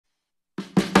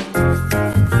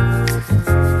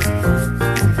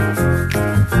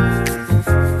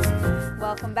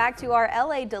Welcome back to our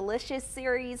LA Delicious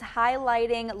series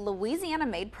highlighting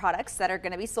Louisiana-made products that are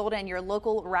going to be sold in your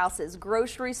local Rouses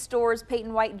grocery stores.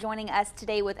 Peyton White joining us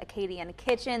today with Acadian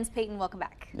Kitchens. Peyton, welcome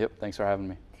back. Yep, thanks for having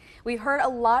me. We've heard a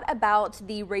lot about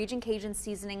the Ragin Cajun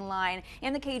seasoning line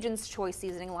and the Cajun's Choice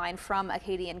seasoning line from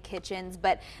Acadian Kitchens,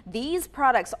 but these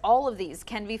products, all of these,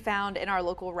 can be found in our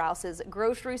local Rouses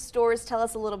grocery stores. Tell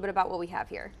us a little bit about what we have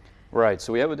here. Right,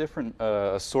 so we have a different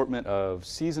assortment of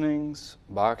seasonings,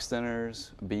 box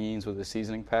dinners, beans with a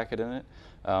seasoning packet in it,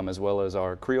 as well as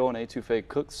our Creole and etouffee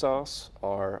cooked sauce,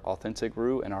 our authentic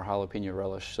roux, and our jalapeno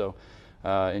relish. So,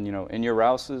 in your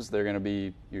Rouses, they're going to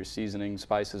be your seasoning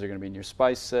spices are going to be in your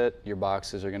spice set. Your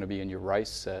boxes are going to be in your rice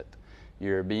set.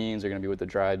 Your beans are going to be with the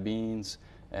dried beans,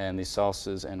 and the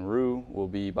sauces and roux will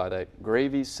be by that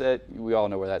gravy set. We all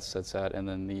know where that set's at, and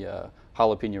then the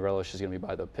jalapeno relish is going to be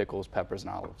by the pickles, peppers,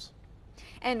 and olives.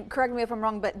 And correct me if I'm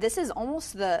wrong, but this is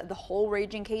almost the whole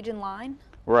Ragin Cajun line?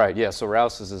 Right, yeah, so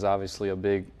Rouses is obviously a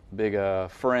big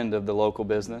friend of the local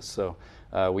business. So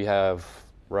we have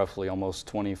roughly almost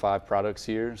 25 products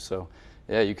here. So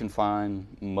yeah, you can find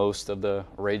most of the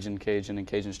Ragin Cajun and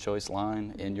Cajun's Choice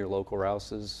line in your local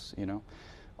Rouses,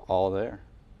 all there.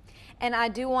 And I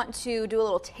do want to do a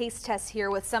little taste test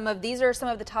here with these are some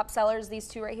of the top sellers, these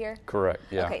two right here? Correct,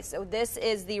 yeah. Okay, so this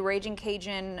is the Ragin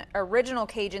Cajun original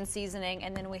Cajun seasoning,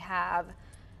 and then we have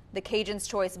the Cajun's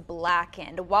Choice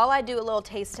blackened. While I do a little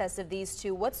taste test of these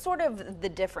two, what's sort of the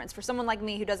difference? For someone like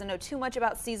me who doesn't know too much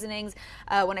about seasonings,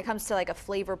 when it comes to like a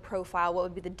flavor profile, what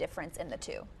would be the difference in the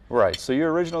two? Right, so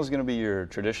your original is going to be your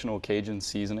traditional Cajun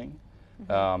seasoning.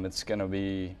 It's going to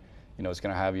be it's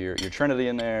going to have your Trinity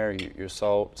in there, your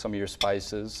salt, some of your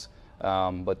spices,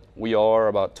 but we are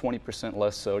about 20%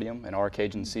 less sodium in our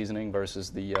Cajun seasoning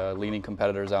versus the leading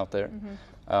competitors out there.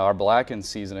 Our blackened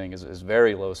seasoning is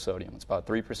very low sodium. It's about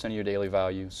 3% of your daily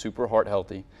value, super heart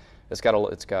healthy. It's got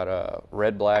a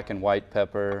red, black, and white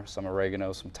pepper, some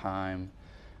oregano, some thyme,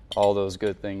 all those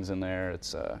good things in there.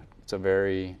 It's a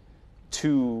very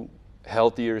two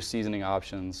healthier seasoning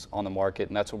options on the market,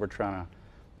 and that's what we're trying to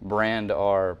brand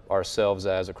ourselves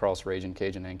as across Ragin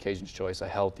Cajun and Cajun's Choice, a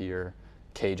healthier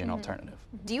Cajun alternative.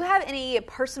 Do you have any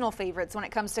personal favorites when it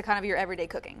comes to kind of your everyday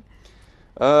cooking?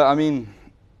 I mean,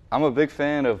 I'm a big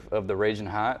fan of the Ragin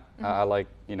Hot. I like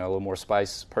a little more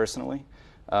spice personally.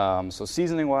 So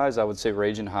seasoning wise, I would say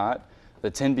Ragin Hot.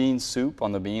 The 10 bean soup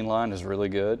on the bean line is really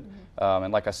good.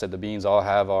 And like I said, the beans all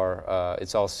have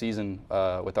it's all seasoned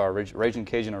with our Ragin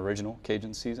Cajun original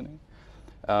Cajun seasoning.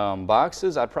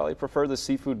 Boxes, I'd probably prefer the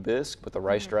seafood bisque, but the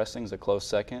rice dressing's a close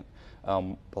second. A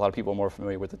lot of people are more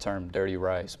familiar with the term dirty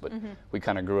rice, but we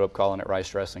kind of grew up calling it rice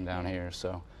dressing down here,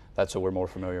 so that's what we're more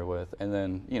familiar with. And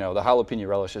then, the jalapeno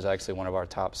relish is actually one of our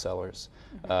top sellers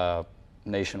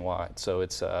nationwide. So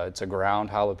it's a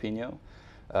ground jalapeno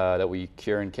that we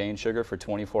cure in cane sugar for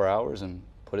 24 hours and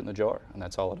put it in the jar, and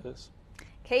that's all it is.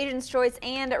 Cajun's Choice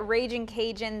and Ragin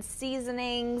Cajun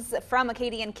seasonings from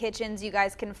Acadian Kitchens. You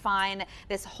guys can find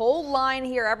this whole line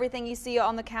here, everything you see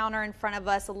on the counter in front of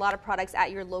us, a lot of products at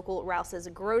your local Rouses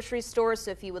grocery store.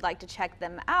 So if you would like to check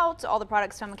them out, all the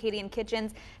products from Acadian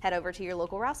Kitchens, head over to your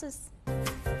local Rouses.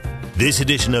 This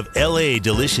edition of LA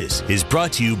Delicious is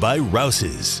brought to you by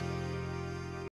Rouses.